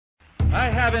I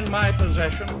have in my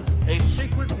possession a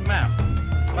secret map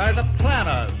by the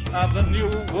planners of the New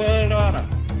World Order.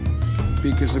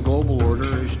 Because the global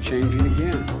order is changing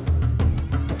again.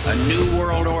 A new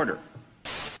world order.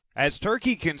 As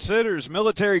Turkey considers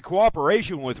military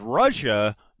cooperation with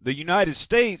Russia, the United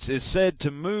States is said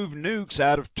to move nukes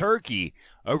out of Turkey.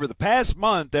 Over the past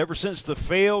month, ever since the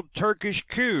failed Turkish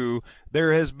coup,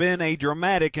 there has been a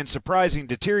dramatic and surprising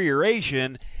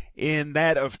deterioration in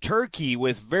that of Turkey,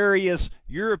 with various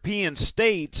European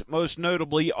states, most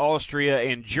notably Austria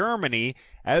and Germany,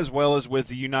 as well as with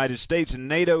the United States and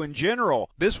NATO in general.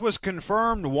 This was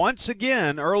confirmed once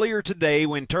again earlier today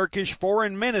when Turkish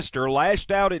Foreign Minister lashed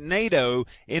out at NATO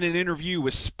in an interview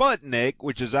with Sputnik,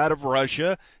 which is out of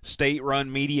Russia,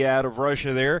 state-run media out of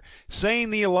Russia there, saying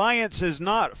the alliance is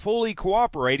not fully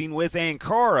cooperating with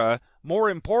Ankara. More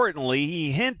importantly,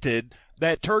 he hinted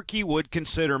that Turkey would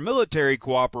consider military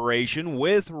cooperation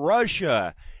with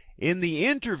Russia. In the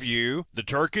interview, the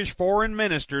Turkish foreign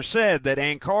minister said that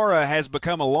Ankara has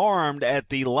become alarmed at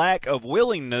the lack of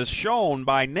willingness shown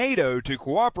by NATO to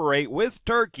cooperate with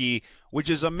Turkey, which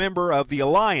is a member of the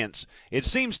alliance. It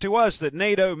seems to us that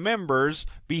NATO members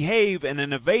behave in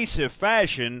an evasive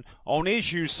fashion on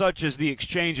issues such as the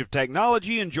exchange of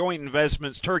technology and joint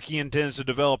investments. Turkey intends to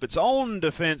develop its own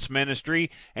defense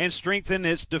ministry and strengthen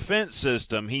its defense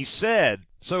system, he said.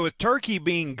 So with Turkey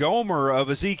being Gomer of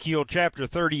Ezekiel chapter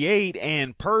 38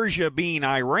 and Persia being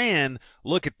Iran,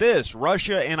 look at this.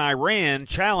 Russia and Iran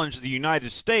challenge the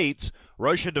United States.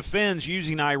 Russia defends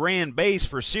using Iran base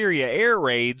for Syria air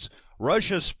raids.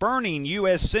 Russia, spurning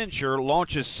U.S. censure,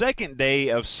 launches second day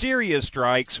of Syria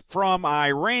strikes from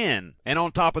Iran. And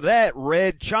on top of that,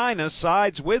 Red China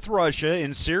sides with Russia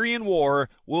in Syrian war,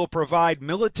 will provide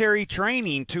military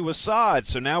training to Assad.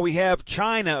 So now we have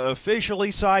China officially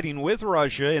siding with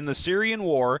Russia in the Syrian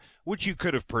war, which you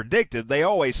could have predicted. They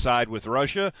always side with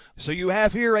Russia. So you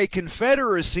have here a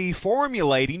confederacy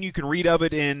formulating. You can read of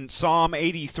it in Psalm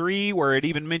 83, where it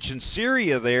even mentions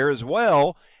Syria there as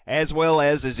well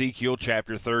as Ezekiel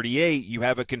chapter 38. You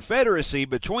have a confederacy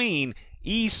between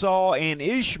Esau and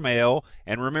Ishmael,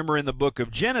 and remember in the book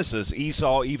of Genesis,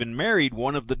 Esau even married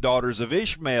one of the daughters of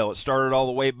Ishmael. It started all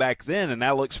the way back then, and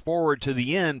that looks forward to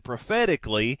the end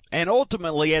prophetically. And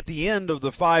ultimately, at the end of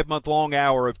the 5-month-long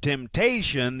hour of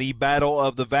temptation, the battle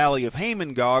of the valley of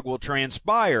Hamon-Gog will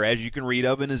transpire, as you can read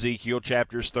of in Ezekiel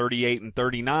chapters 38 and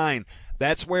 39.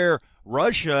 That's where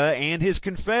Russia and his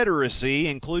confederacy,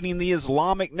 including the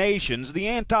Islamic nations, the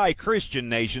anti-Christian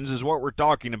nations is what we're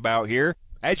talking about here.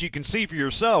 As you can see for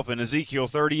yourself in Ezekiel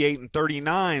 38 and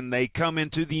 39, they come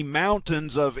into the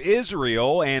mountains of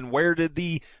Israel, and where did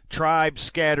the tribes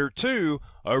scatter to?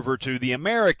 Over to the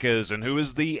Americas. And who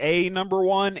is the number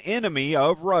one enemy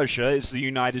of Russia? It's the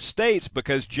United States,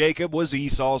 because Jacob was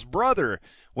Esau's brother.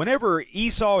 Whenever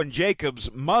Esau and Jacob's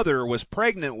mother was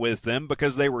pregnant with them,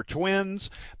 because they were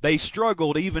twins, they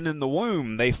struggled even in the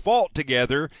womb. They fought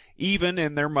together even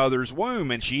in their mother's womb.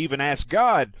 And she even asked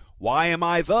God, "Why am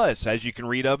I thus?" as you can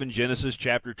read of in Genesis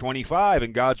chapter 25.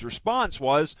 And God's response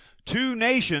was, "Two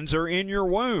nations are in your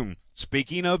womb."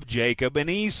 Speaking of Jacob and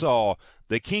Esau,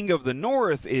 the king of the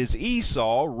north is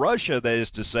Esau, Russia that is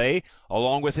to say,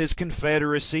 along with his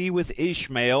confederacy with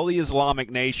Ishmael, the Islamic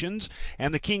nations,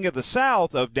 and the king of the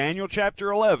south of Daniel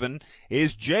chapter 11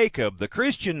 is Jacob, the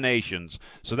Christian nations.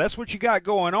 So that's what you got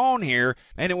going on here,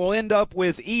 and it will end up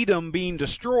with Edom being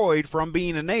destroyed from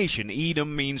being a nation.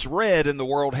 Edom means red, and the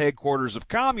world headquarters of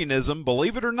communism,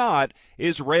 believe it or not,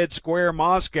 is Red Square,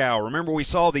 Moscow. Remember we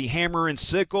saw the hammer and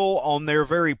sickle on their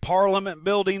very parliament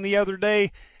building the other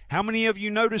day? How many of you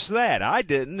noticed that? I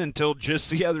didn't until just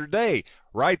the other day.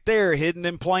 Right there, hidden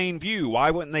in plain view.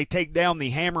 Why wouldn't they take down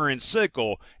the hammer and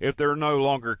sickle if they're no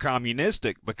longer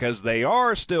communistic? Because they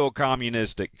are still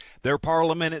communistic. Their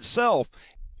parliament itself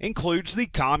includes the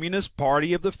Communist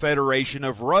Party of the Federation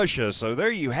of Russia. So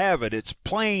there you have it. It's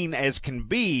plain as can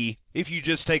be if you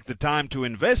just take the time to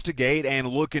investigate and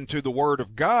look into the Word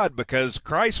of God, because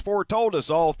Christ foretold us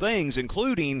all things,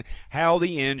 including how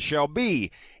the end shall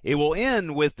be. It will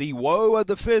end with the woe of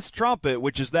the fifth trumpet,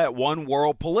 which is that one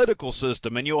world political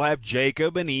system, and you'll have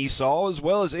Jacob and Esau as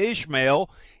well as Ishmael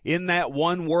in that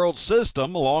one world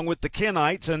system, along with the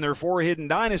Kenites and their 4 hidden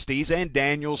dynasties and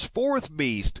Daniel's 4th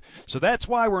beast. So that's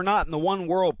why we're not in the one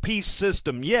world peace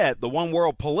system yet, the one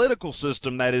world political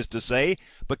system, that is to say,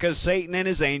 because Satan and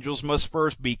his angels must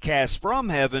first be cast from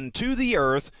heaven to the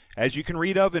earth, as you can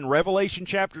read of in Revelation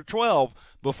chapter 12,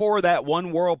 before that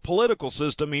one world political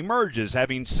system emerges,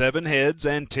 having 7 heads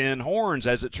and 10 horns,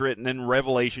 as it's written in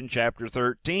Revelation chapter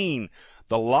 13.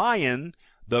 The lion,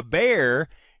 the bear,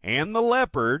 and the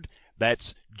leopard,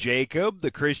 that's Jacob,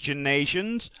 the Christian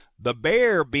nations, the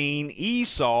bear being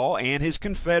Esau and his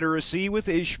confederacy with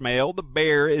Ishmael. The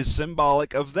bear is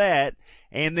symbolic of that.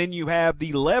 And then you have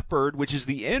the leopard, which is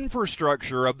the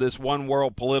infrastructure of this one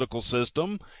world political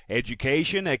system: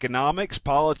 education, economics,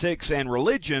 politics, and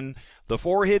religion. The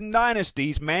four hidden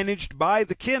dynasties managed by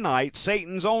the Kenites,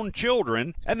 Satan's own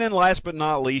children. And then last but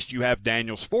not least, you have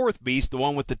Daniel's fourth beast, the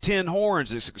one with the 10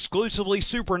 horns. It's exclusively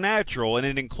supernatural, and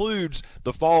it includes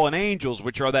the fallen angels,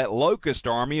 which are that locust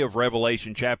army of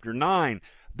Revelation chapter 9.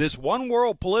 This one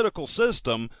world political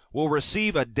system will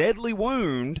receive a deadly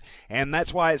wound, and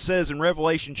that's why it says in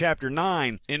Revelation chapter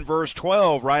 9, in verse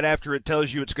 12, right after it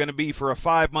tells you it's going to be for a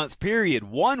 5-month period,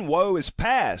 one woe is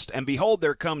past, and behold,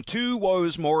 there come 2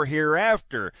 woes more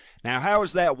hereafter. Now, how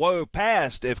is that woe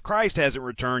past if Christ hasn't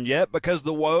returned yet? Because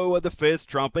the woe of the 5th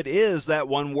trumpet is that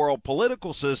one world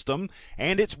political system,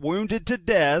 and it's wounded to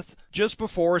death just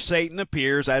before Satan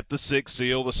appears at the 6th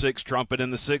seal, the 6th trumpet,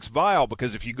 and the 6th vial.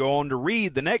 Because if you go on to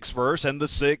read the next verse, and the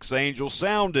 6th angel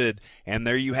sounded, and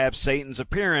there you have Satan's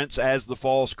appearance as the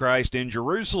false Christ in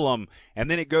Jerusalem.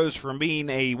 And then it goes from being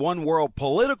a one world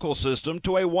political system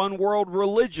to a one world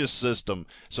religious system.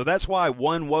 So that's why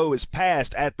one woe is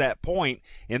past at that point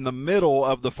in the middle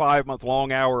of the 5-month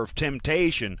long hour of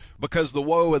temptation, because the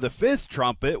woe of the 5th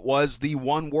trumpet was the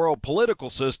one world political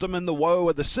system, and the woe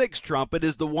of the 6th trumpet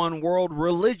is the one world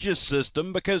religious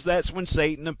system, because that's when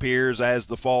Satan appears as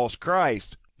the false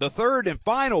Christ. The third and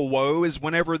final woe is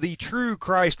whenever the true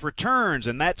Christ returns,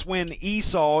 and that's when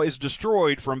Esau is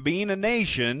destroyed from being a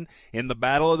nation in the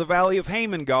battle of the Valley of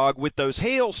Hamongog with those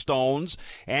hailstones,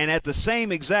 and at the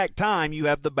same exact time you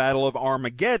have the Battle of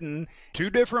Armageddon,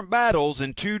 2 different battles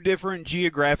in 2 different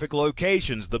geographic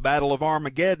locations. The Battle of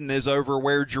Armageddon is over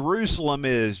where Jerusalem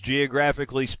is,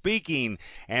 geographically speaking,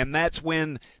 and that's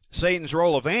when Satan's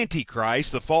role of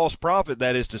Antichrist, the false prophet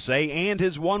that is to say, and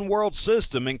his one world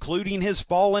system, including his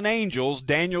fallen angels,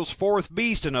 Daniel's 4th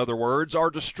beast in other words, are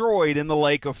destroyed in the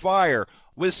lake of fire,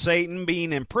 with Satan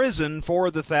being imprisoned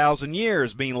for the 1,000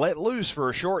 years, being let loose for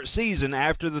a short season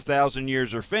after the 1,000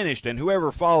 years are finished, and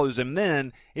whoever follows him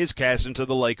then is cast into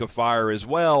the lake of fire as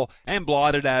well and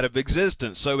blotted out of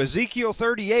existence. So Ezekiel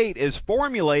 38 is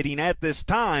formulating at this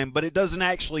time, but it doesn't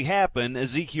actually happen,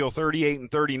 Ezekiel 38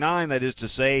 and 39, that is to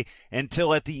say,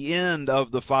 until at the end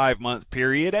of the 5-month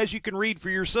period, as you can read for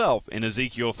yourself in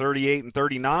Ezekiel 38 and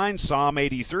 39, Psalm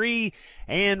 83,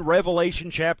 and Revelation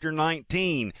chapter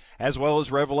 19, as well as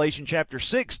Revelation chapter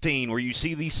 16, where you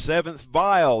see the 7th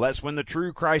vial. That's when the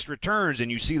true Christ returns,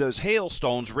 and you see those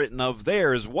hailstones written of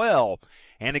there as well.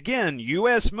 And again,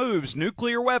 U.S. moves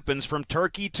nuclear weapons from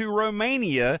Turkey to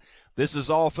Romania. This is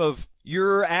off of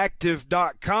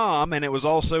YourActive.com, and it was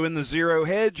also in the Zero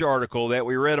Hedge article that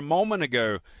we read a moment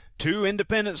ago. 2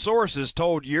 independent sources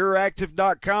told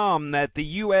YourActive.com that the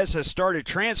U.S. has started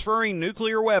transferring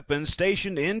nuclear weapons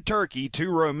stationed in Turkey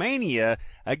to Romania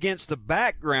against the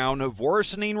background of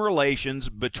worsening relations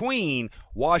between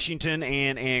Washington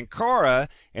and Ankara.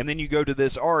 And then you go to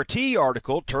this RT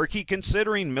article, Turkey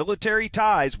considering military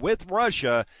ties with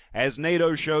Russia as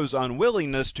NATO shows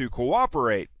unwillingness to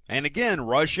cooperate. And again,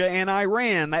 Russia and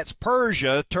Iran, that's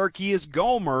Persia. Turkey is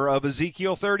Gomer of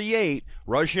Ezekiel 38.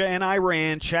 Russia and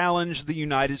Iran challenge the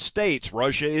United States.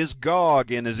 Russia is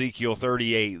Gog in Ezekiel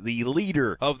 38, the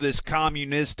leader of this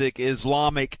communistic,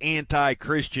 Islamic,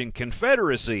 anti-Christian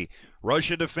confederacy.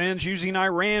 Russia defends using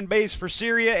Iran base for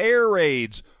Syria air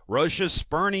raids. Russia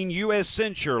spurning U.S.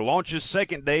 censure, launches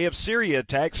 2nd day of Syria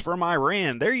attacks from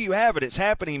Iran. There you have it. It's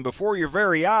happening before your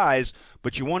very eyes,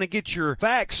 but you want to get your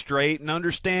facts straight and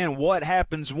understand what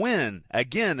happens when.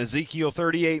 Again, Ezekiel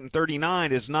 38 and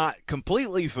 39 is not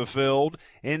completely fulfilled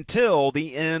until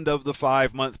the end of the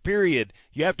 5-month period.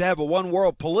 You have to have a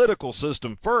one-world political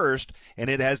system first, and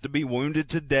it has to be wounded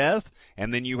to death.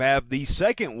 And then you have the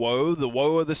second woe, the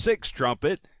woe of the 6th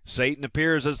trumpet. Satan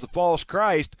appears as the false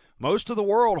Christ. Most of the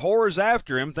world whores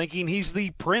after him, thinking he's the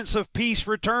Prince of Peace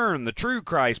return, the true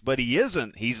Christ, but he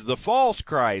isn't. He's the false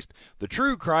Christ. The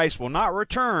true Christ will not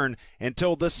return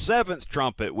until the 7th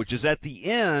trumpet, which is at the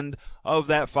end of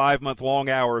that 5-month long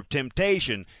hour of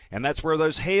temptation. And that's where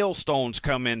those hailstones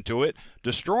come into it,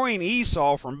 destroying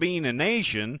Esau from being a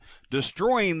nation,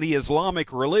 destroying the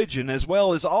Islamic religion as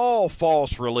well as all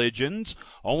false religions.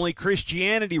 Only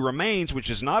Christianity remains, which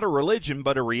is not a religion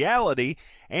but a reality.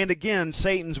 And again,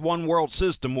 Satan's one-world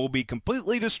system will be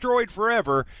completely destroyed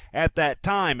forever at that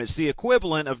time. It's the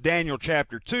equivalent of Daniel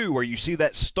chapter 2, where you see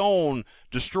that stone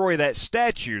destroy that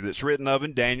statue that's written of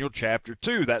in Daniel chapter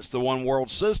 2. That's the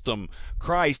one-world system.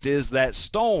 Christ is that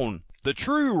stone. The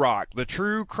true rock, the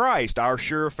true Christ, our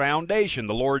sure foundation,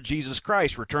 the Lord Jesus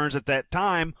Christ, returns at that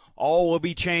time. all will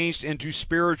be changed into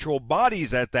spiritual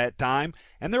bodies at that time,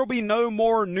 and there will be no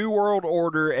more New World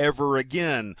Order ever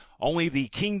again. Only the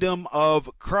kingdom of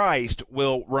Christ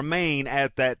will remain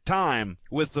at that time,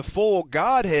 with the full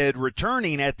Godhead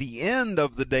returning at the end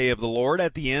of the day of the Lord,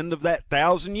 at the end of that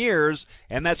 1,000 years,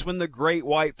 and that's when the great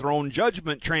white throne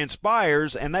judgment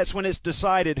transpires, and that's when it's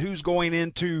decided who's going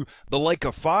into the lake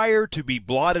of fire to be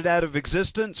blotted out of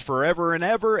existence forever and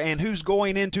ever, and who's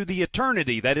going into the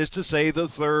eternity, that is to say, the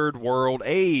third world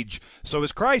age. So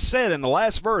as Christ said in the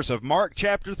last verse of Mark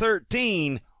chapter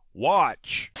 13,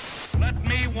 watch. Let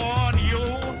me warn you,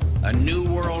 A new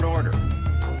world order.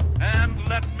 and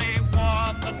let me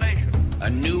warn the nation. A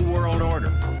new world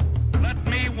order. Let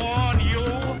me warn you,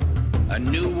 A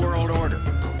new world